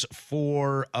pitchers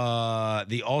for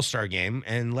the All-Star game,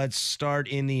 and let's start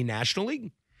in the National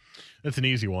League. That's an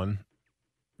easy one.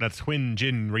 That's Hyun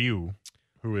Jin Ryu,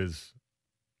 who is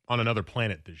on another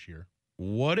planet this year.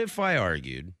 What if I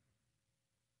argued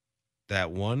that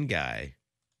one guy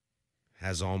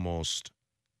has almost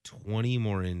 20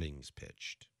 more innings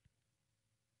pitched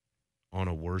on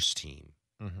a worse team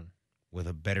with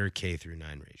a better K through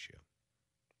 9 ratio?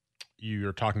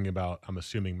 You're talking about, I'm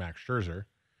assuming, Max Scherzer.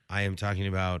 I am talking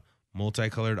about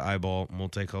multicolored eyeball,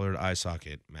 multicolored eye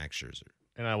socket, Max Scherzer.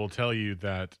 And I will tell you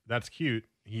that that's cute.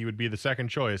 He would be the second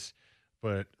choice,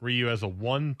 but Ryu has a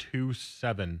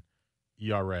 1.27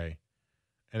 ERA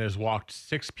and has walked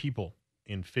 6 people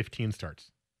in 15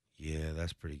 starts. Yeah,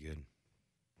 that's pretty good.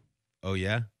 Oh,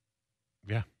 yeah?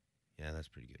 Yeah. Yeah, that's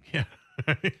pretty good. Yeah.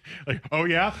 Like, oh,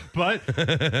 yeah, but.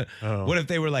 What if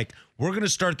they were like, we're going to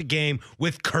start the game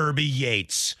with Kirby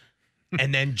Yates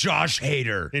and then Josh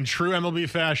Hader? In true MLB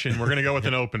fashion, we're going to go with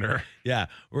an opener. Yeah,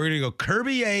 we're going to go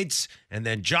Kirby Yates and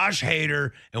then Josh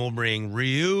Hader, and we'll bring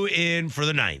Ryu in for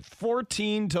the 9th.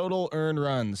 14 total earned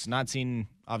runs. Not seen,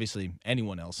 obviously,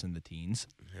 anyone else in the teens.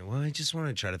 Well, I just want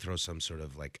to try to throw some sort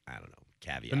of, like, I don't know,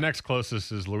 caveat. The next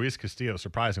closest is Luis Castillo,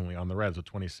 surprisingly, on the Reds with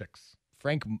 26.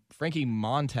 Frankie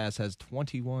Montas has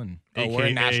 21. Oh, AKA we're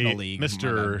in National League.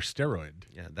 Mr. Steroid.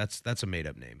 Yeah, that's a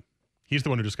made-up name. He's the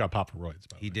one who just got popped for roids.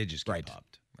 By the He way. did just get Right.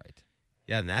 popped. Right.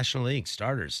 Yeah, National League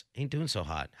starters ain't doing so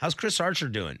hot. How's Chris Archer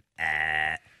doing?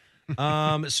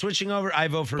 Switching over, I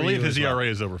vote for I believe Ryu his as well. ERA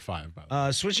is over 5. By the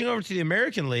way. Switching over to the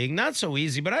American League, not so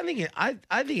easy, but I think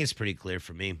it's pretty clear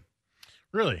for me.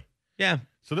 Really? Yeah.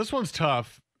 So this one's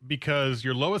tough because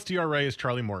your lowest ERA is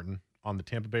Charlie Morton on the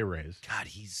Tampa Bay Rays. God,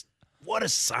 what a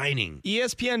signing.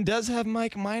 ESPN does have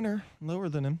Mike Minor lower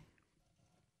than him.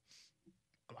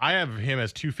 I have him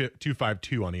as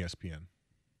 2.52 on ESPN.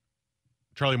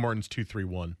 Charlie Morton's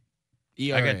 2.31.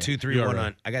 ERA. I got 2.31 ERA.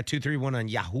 on. I got 2.31 on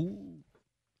Yahoo.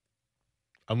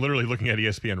 I'm literally looking at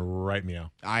ESPN right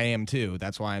now. I am too.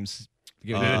 That's why I'm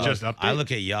giving Did it it up. just update? I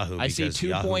look at Yahoo. I see because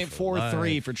Yahoo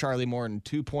 2.43 life. for Charlie Morton,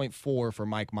 2.4 for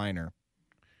Mike Minor.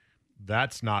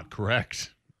 That's not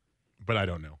correct, but I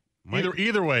don't know. Mike-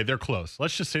 Either way, they're close.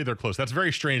 Let's just say they're close. That's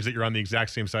very strange that you're on the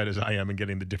exact same side as I am and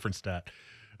getting the different stat.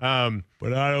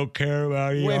 But I don't care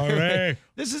about Wait, ERA.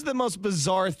 this is the most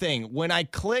bizarre thing. When I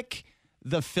click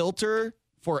the filter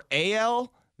for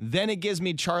AL, then it gives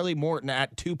me Charlie Morton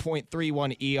at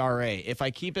 2.31 ERA. If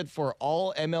I keep it for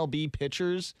all MLB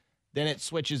pitchers, then it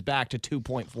switches back to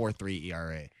 2.43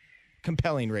 ERA.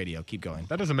 Compelling radio. Keep going.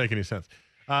 That doesn't make any sense.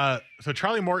 So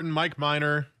Charlie Morton, Mike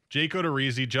Minor, Jake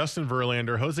Odorizzi, Justin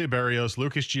Verlander, Jose Barrios,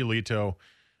 Lucas Giolito,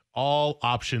 all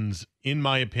options, in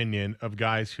my opinion, of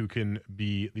guys who can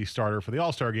be the starter for the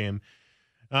All-Star game.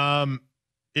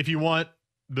 If you want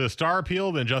the star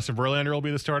appeal, then Justin Verlander will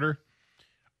be the starter.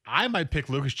 I might pick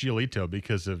Lucas Giolito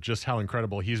because of just how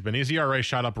incredible he's been. His ERA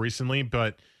shot up recently,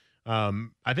 but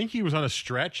I think he was on a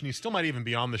stretch, and he still might even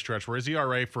be on the stretch, where his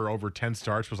ERA for over 10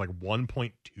 starts was like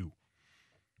 1.2.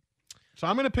 So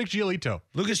I'm going to pick Giolito.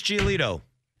 Lucas Giolito,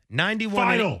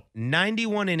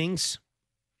 91 innings,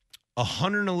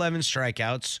 111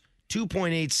 strikeouts,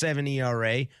 2.87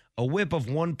 ERA, a whip of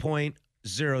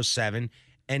 1.07,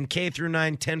 and K through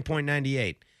 9,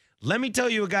 10.98. Let me tell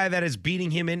you a guy that is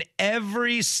beating him in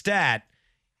every stat.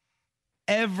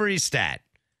 Every stat.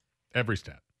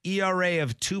 ERA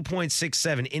of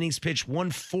 2.67, innings pitched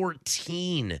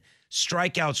 114,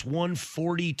 strikeouts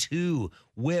 142,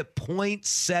 whip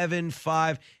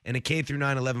 0.75, and a K through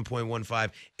 9,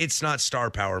 11.15. It's not star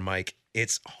power, Mike.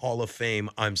 It's Hall of Fame.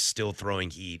 I'm still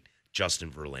throwing heat.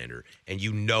 Justin Verlander. And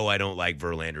you know I don't like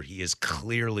Verlander. He is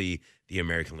clearly the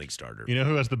American League starter. You know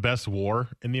who has the best WAR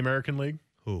in the American League?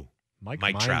 Who? Mike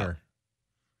Trout. Minor.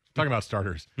 Talking about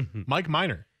starters. Mike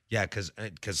Minor. Yeah, because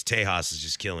Tejas is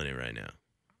just killing it right now.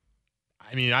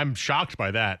 I mean, I'm shocked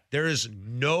by that. There is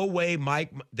no way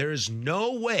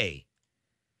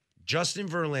Justin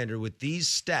Verlander with these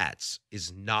stats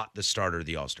is not the starter of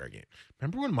the All-Star game.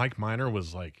 Remember when Mike Minor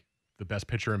was like the best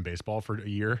pitcher in baseball for a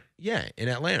year? Yeah, in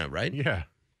Atlanta, right? Yeah.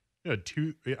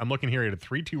 I'm looking here. He had a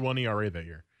 3.21 ERA that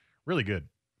year. Really good.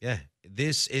 Yeah,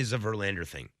 this is a Verlander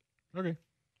thing. Okay.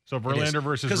 So Verlander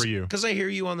versus Ryu. Because I hear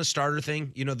you on the starter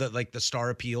thing, you know, the star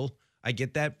appeal. I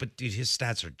get that, but dude, his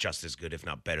stats are just as good, if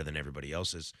not better, than everybody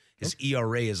else's. His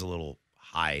ERA is a little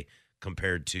high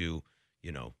compared to,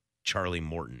 you know, Charlie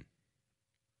Morton,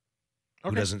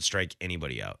 who doesn't strike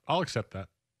anybody out. I'll accept that.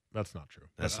 That's not true.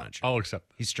 That's not true. I'll accept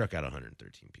that. He struck out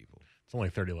 113 people. It's only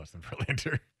 30 less than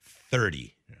Verlander.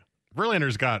 30. Yeah.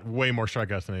 Verlander's got way more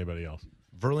strikeouts than anybody else.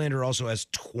 Verlander also has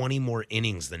 20 more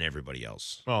innings than everybody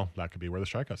else. Well, that could be where the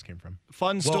strikeouts came from.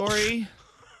 Fun story.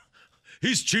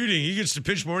 He's cheating. He gets to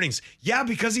pitch more innings. Yeah,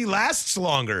 because he lasts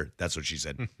longer. That's what she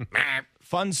said.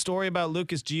 Fun story about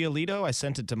Lucas Giolito. I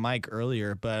sent it to Mike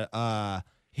earlier, but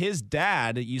his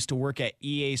dad used to work at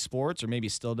EA Sports, or maybe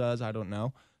still does. I don't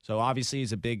know. So obviously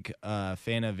he's a big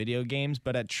fan of video games.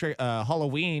 But at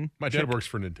Halloween, My dad works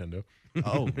for Nintendo.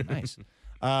 Oh, nice.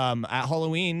 At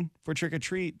Halloween for Trick or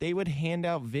Treat, they would hand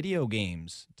out video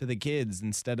games to the kids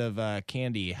instead of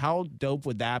candy. How dope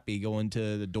would that be, going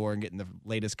to the door and getting the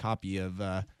latest copy of,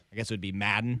 I guess it would be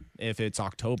Madden if it's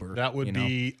October. That would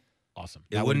be awesome.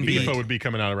 It wouldn't be. FIFA would be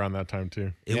coming out around that time,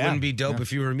 too. It wouldn't be dope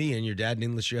if you were me and your dad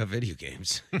didn't let you have video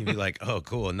games. You'd be like, oh,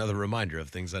 cool, another reminder of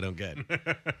things I don't get.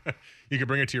 You could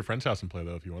bring it to your friend's house and play,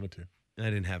 though, if you wanted to. I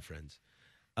didn't have friends.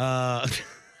 I'm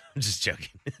just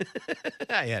joking.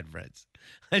 I had friends.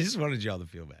 I just wanted y'all to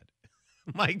feel bad.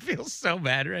 Mike feels so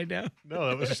bad right now. No,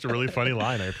 that was just a really funny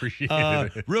line. I appreciate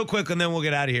it. Real quick, and then we'll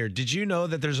get out of here. Did you know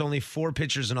that there's only 4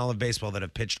 pitchers in all of baseball that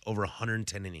have pitched over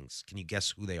 110 innings? Can you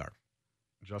guess who they are?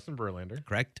 Justin Verlander.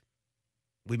 Correct.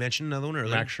 We mentioned another one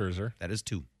earlier. Max Scherzer. That is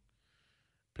 2.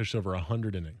 Pitched over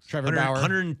 100 innings. Trevor Bauer.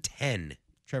 110.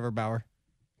 Trevor Bauer.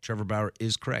 Trevor Bauer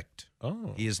is correct.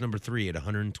 Oh. He is number 3 at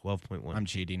 112.1. I'm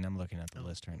cheating. I'm looking at the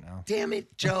list right now. Damn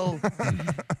it, Joe.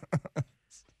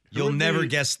 You'll never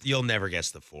guess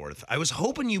the 4th. I was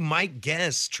hoping you might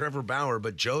guess Trevor Bauer,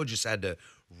 but Joe just had to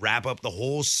wrap up the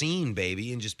whole scene,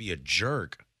 baby, and just be a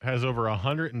jerk. Has over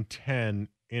 110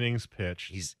 innings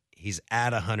pitched. He's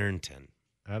at 110.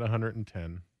 At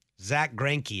 110. Zach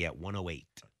Greinke at 108.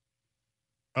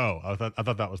 Oh, I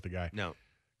thought that was the guy. No.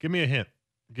 Give me a hint.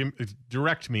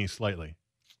 Direct me slightly.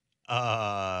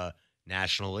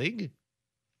 National League.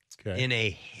 Okay. In a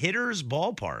hitter's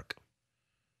ballpark.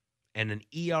 And an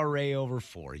ERA over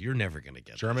 4. You're never going to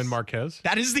get German this. Marquez?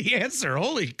 That is the answer.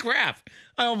 Holy crap.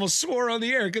 I almost swore on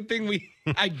the air. Good thing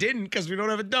I didn't, because we don't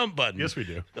have a dump button. Yes, we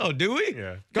do. Oh, do we?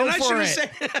 Yeah. Go for it.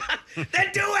 Said,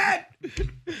 then do it.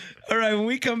 All right, when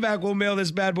we come back, we'll mail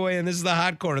this bad boy in. This is the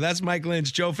Hot Corner. That's Mike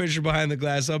Lynch, Joe Fisher behind the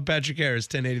glass. I'm Patrick Harris,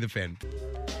 1080 The Fan.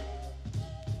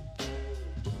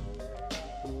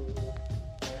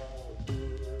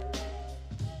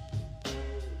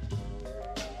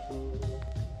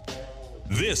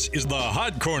 This is the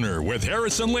Hot Corner with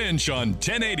Harrison Lynch on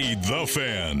 1080 The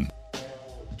Fan.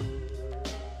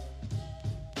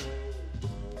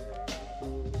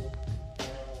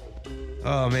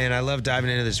 Oh, man, I love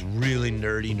diving into this really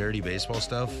nerdy baseball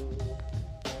stuff.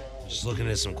 Just looking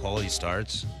at some quality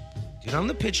starts. Dude, I'm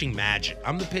the pitching magic.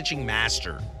 I'm the pitching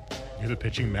master. You're the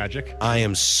pitching magic? I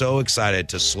am so excited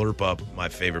to slurp up my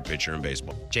favorite pitcher in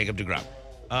baseball, Jacob deGrom.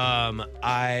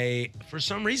 For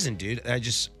some reason, dude,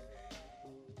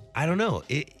 I don't know.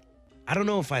 I don't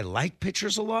know if I like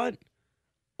pitchers a lot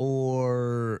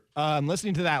or...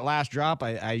 Listening to that last drop,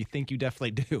 I think you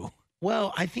definitely do.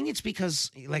 Well, I think it's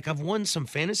because, I've won some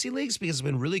fantasy leagues because I've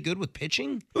been really good with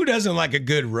pitching. Who doesn't like a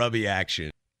good rubby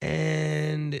action?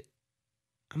 And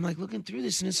I'm, looking through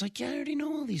this, and it's yeah, I already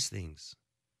know all these things.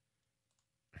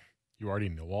 You already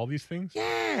know all these things?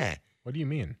 Yeah. What do you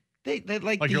mean? They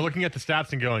you're looking at the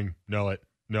stats and going, know it.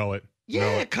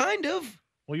 Yeah, kind of.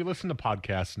 Well, you listen to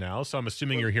podcasts now, so I'm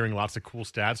assuming you're hearing lots of cool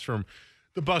stats from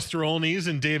the Buster Olneys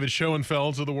and David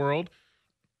Schoenfelds of the world.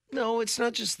 No, it's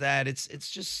not just that. It's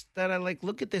just that I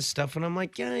look at this stuff and I'm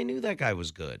yeah, I knew that guy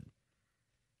was good.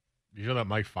 You know that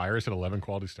Mike Fiers had 11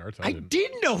 quality starts? I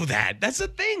did know that. That's the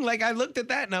thing. I looked at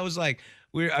that and I was I've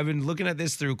been looking at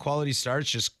this through quality starts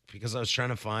just because I was trying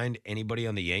to find anybody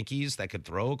on the Yankees that could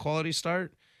throw a quality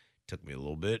start. Took me a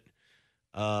little bit.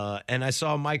 And I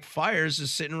saw Mike Fiers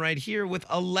is sitting right here with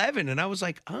 11. And I was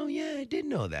oh, yeah, I did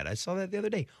know that. I saw that the other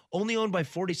day. Only owned by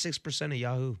 46% of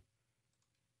Yahoo.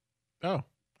 Oh,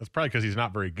 that's probably because he's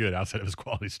not very good outside of his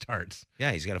quality starts.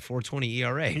 Yeah, he's got a 4.20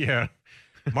 ERA. Yeah.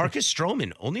 Marcus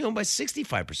Stroman, only owned by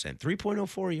 65%,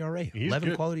 3.04 ERA, He's 11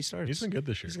 good. quality starts. He's been good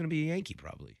this year. He's going to be a Yankee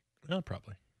probably. No,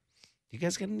 probably. You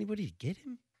guys got anybody to get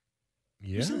him?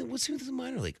 Yeah. What's in the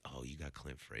minor league? Oh, you got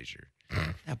Clint Frazier.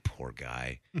 That poor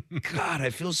guy. God, I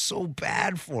feel so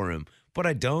bad for him. But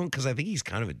I don't because I think he's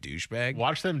kind of a douchebag.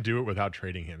 Watch them do it without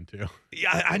trading him, too.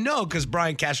 Yeah, I know because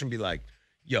Brian Cashman be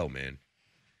yo, man,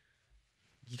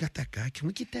 you got that guy? Can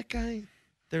we get that guy?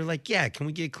 They're yeah, can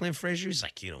we get Clint Frazier? He's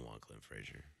you don't want Clint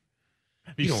Frazier.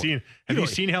 Have you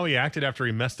seen how he acted after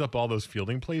he messed up all those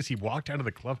fielding plays? He walked out of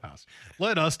the clubhouse.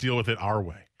 Let us deal with it our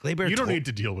way. You don't need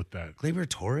to deal with that. Gleyber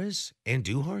Torres and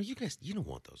Duhar, you don't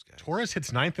want those guys. Torres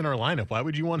hits 9th in our lineup. Why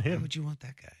would you want him? Why would you want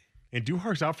that guy? And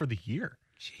Duhar's out for the year.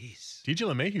 Jeez. DJ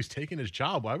LeMahieu's taking his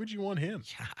job. Why would you want him?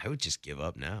 Yeah, I would just give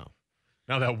up now.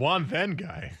 Now that Juan Then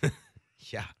guy.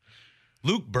 Yeah.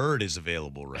 Luke Bird is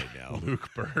available right now. Luke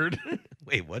Bird?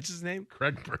 Wait, what's his name?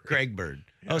 Craig Bird. Greg Bird.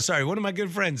 Yeah. Oh, sorry. One of my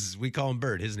good friends, we call him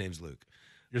Bird. His name's Luke.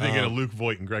 You're thinking of Luke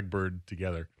Voigt and Greg Bird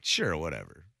together. Sure,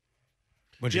 whatever.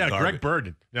 Greg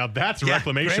Bird. Now that's a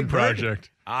reclamation project.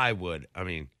 I would.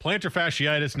 Plantar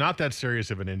fasciitis, not that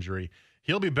serious of an injury.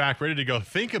 He'll be back ready to go.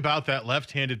 Think about that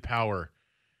left-handed power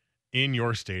in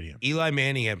your stadium. Eli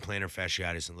Manning had plantar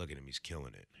fasciitis, and look at him. He's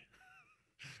killing it.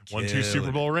 Won 2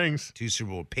 Super Bowl rings. 2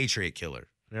 Super Bowl. Patriot killer.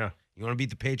 Yeah. You want to beat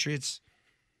the Patriots?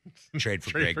 Trade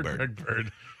for Greg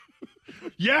Bird.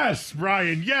 Yes,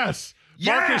 Ryan, yes.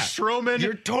 Yeah, Marcus Stroman.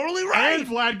 You're totally right. And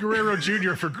Vlad Guerrero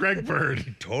Jr. for Greg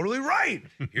Bird. Totally right.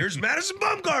 Here's Madison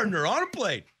Bumgarner on a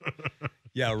plate.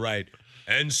 Yeah, right.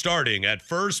 And starting at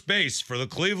first base for the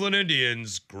Cleveland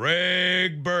Indians,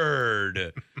 Greg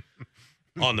Bird.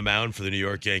 On the mound for the New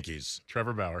York Yankees,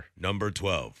 Trevor Bauer. Number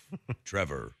 12,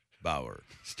 Trevor Bauer.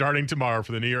 Starting tomorrow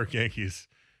for the New York Yankees,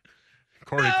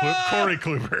 Corey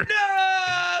Kluber.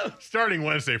 No! Starting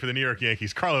Wednesday for the New York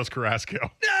Yankees, Carlos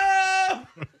Carrasco. No!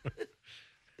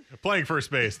 Playing first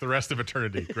base the rest of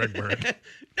eternity, Greg Bird.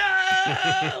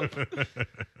 No!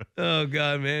 Oh,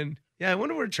 God, man. Yeah, I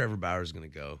wonder where Trevor Bauer's going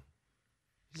to go.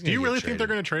 Do you really think they're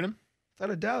going to trade him?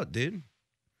 Without a doubt, dude.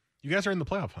 You guys are in the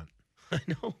playoff hunt. I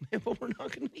know, man, but we're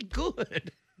not going to be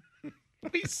good.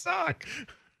 We suck.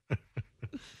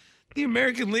 The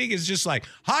American League is just like,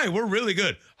 hi, we're really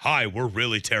good. Hi, we're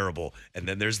really terrible. And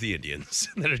then there's the Indians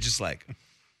that are just like,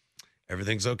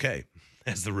 everything's okay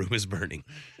as the room is burning.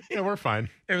 Yeah, we're fine.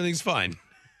 Everything's fine.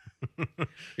 Are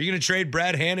you going to trade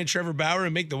Brad Hand and Trevor Bauer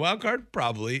and make the wild card?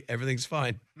 Probably. Everything's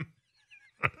fine.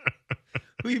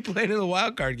 Who are you playing in the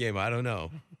wild card game? I don't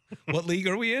know. What league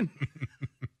are we in?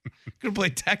 Gonna play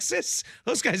Texas?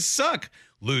 Those guys suck.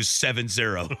 Lose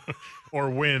 7-0.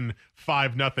 Or win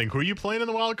 5-0. Who are you playing in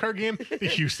the wild card game? The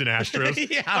Houston Astros.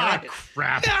 Yeah, right.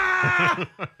 Crap. Ah!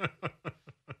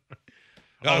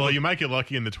 Although you might get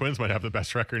lucky and the Twins might have the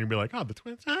best record and you'd be like, oh, the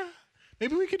Twins,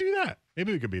 maybe we could do that.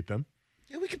 Maybe we could beat them.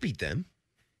 Yeah, we could beat them.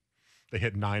 They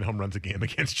hit 9 home runs a game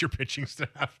against your pitching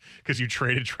staff because you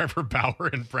traded Trevor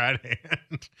Bauer and Brad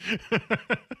Hand.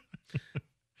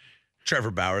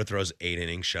 Trevor Bauer throws 8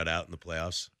 innings shutout in the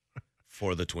playoffs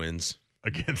for the Twins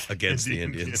against the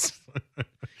Indians.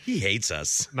 He hates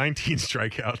us. 19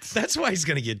 strikeouts. That's why he's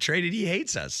going to get traded. He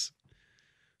hates us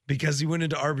because he went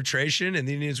into arbitration and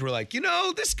the Indians were like,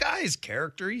 this guy's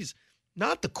character, he's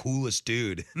not the coolest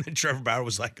dude. And then Trevor Bauer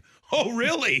was like, oh,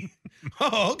 really?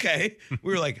 Oh, okay.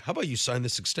 We were like, how about you sign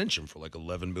this extension for like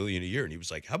 $11 million a year? And he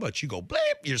was like, how about you go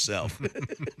bleep yourself? If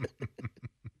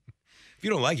you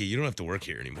don't like it, you don't have to work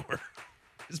here anymore.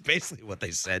 It's basically what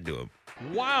they said to him.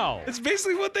 Wow. It's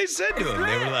basically what they said to him.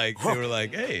 They were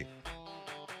like, hey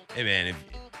man, if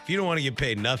you don't want to get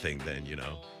paid nothing, then, you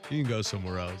can go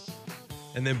somewhere else.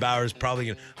 And then Bauer's probably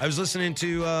going to. I was listening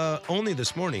to Only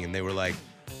this morning, and they were like,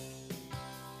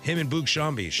 him and Boog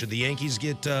Shambi, should the Yankees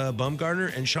get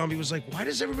Bumgarner? And Shambi was like, why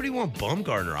does everybody want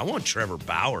Bumgarner? I want Trevor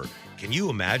Bauer. Can you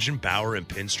imagine Bauer in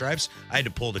pinstripes? I had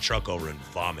to pull the truck over and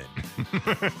vomit.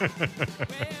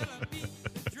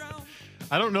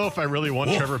 I don't know if I really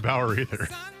want Trevor Bauer either.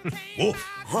 You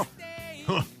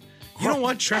don't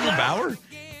want Trevor Bauer?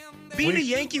 Being a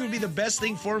Yankee would be the best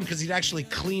thing for him because he'd actually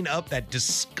clean up that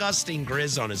disgusting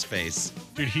grizz on his face.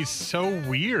 Dude, he's so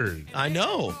weird. I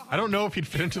know. I don't know if he'd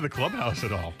fit into the clubhouse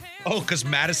at all. Oh, because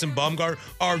Madison Bumgarner,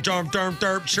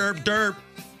 derp, chirp, derp.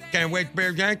 Can't wait to be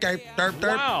a Yankee, derp,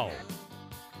 derp. Wow.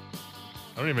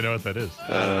 I don't even know what that is. I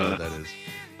don't know what that is.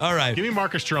 All right. Give me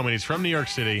Marcus Stroman. He's from New York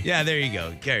City. Yeah, there you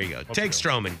go. There you go. Take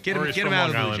Stroman. Get him out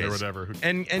of the Blue Jays. Or whatever.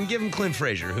 And give him Clint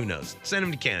Frazier. Who knows? Send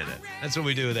him to Canada. That's what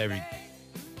we do with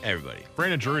everybody.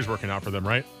 Brandon Drury's working out for them,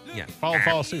 right? Yeah.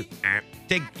 Follow suit.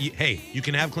 Hey, you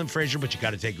can have Clint Frazier, but you got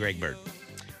to take Greg Bird.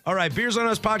 All right, Beers on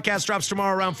Us podcast drops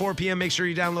tomorrow around 4 p.m. Make sure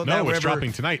you download that. No, it's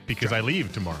dropping tonight because I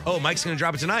leave tomorrow. Oh, Mike's going to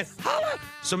drop it tonight? Holla!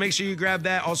 So make sure you grab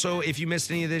that. Also, if you missed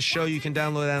any of this show, you can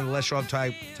download that on the Let's Show Up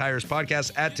Tires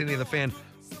podcast at Tinny the Fan.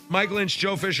 Mike Lynch,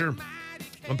 Joe Fisher.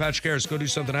 I'm Patrick Harris. Go do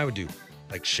something I would do,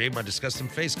 like shave my disgusting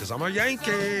face because I'm a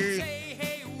Yankee.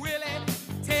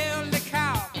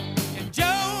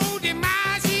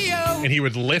 And he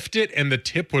would lift it, and the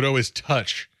tip would always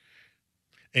touch,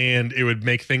 and it would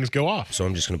make things go off. So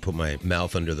I'm just going to put my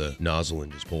mouth under the nozzle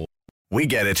and just pull. We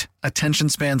get it. Attention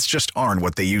spans just aren't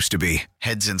what they used to be.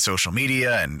 Heads in social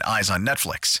media and eyes on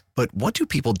Netflix. But what do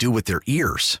people do with their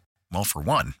ears? Well, for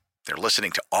one, they're listening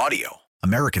to audio.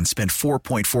 Americans spend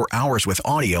 4.4 hours with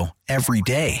audio every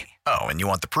day. Oh, and you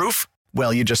want the proof?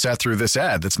 Well, you just sat through this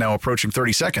ad that's now approaching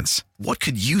 30 seconds. What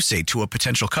could you say to a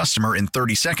potential customer in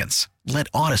 30 seconds? Let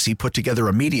Odyssey put together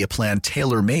a media plan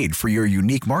tailor-made for your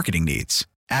unique marketing needs.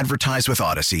 Advertise with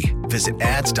Odyssey. Visit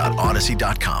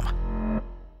ads.odyssey.com.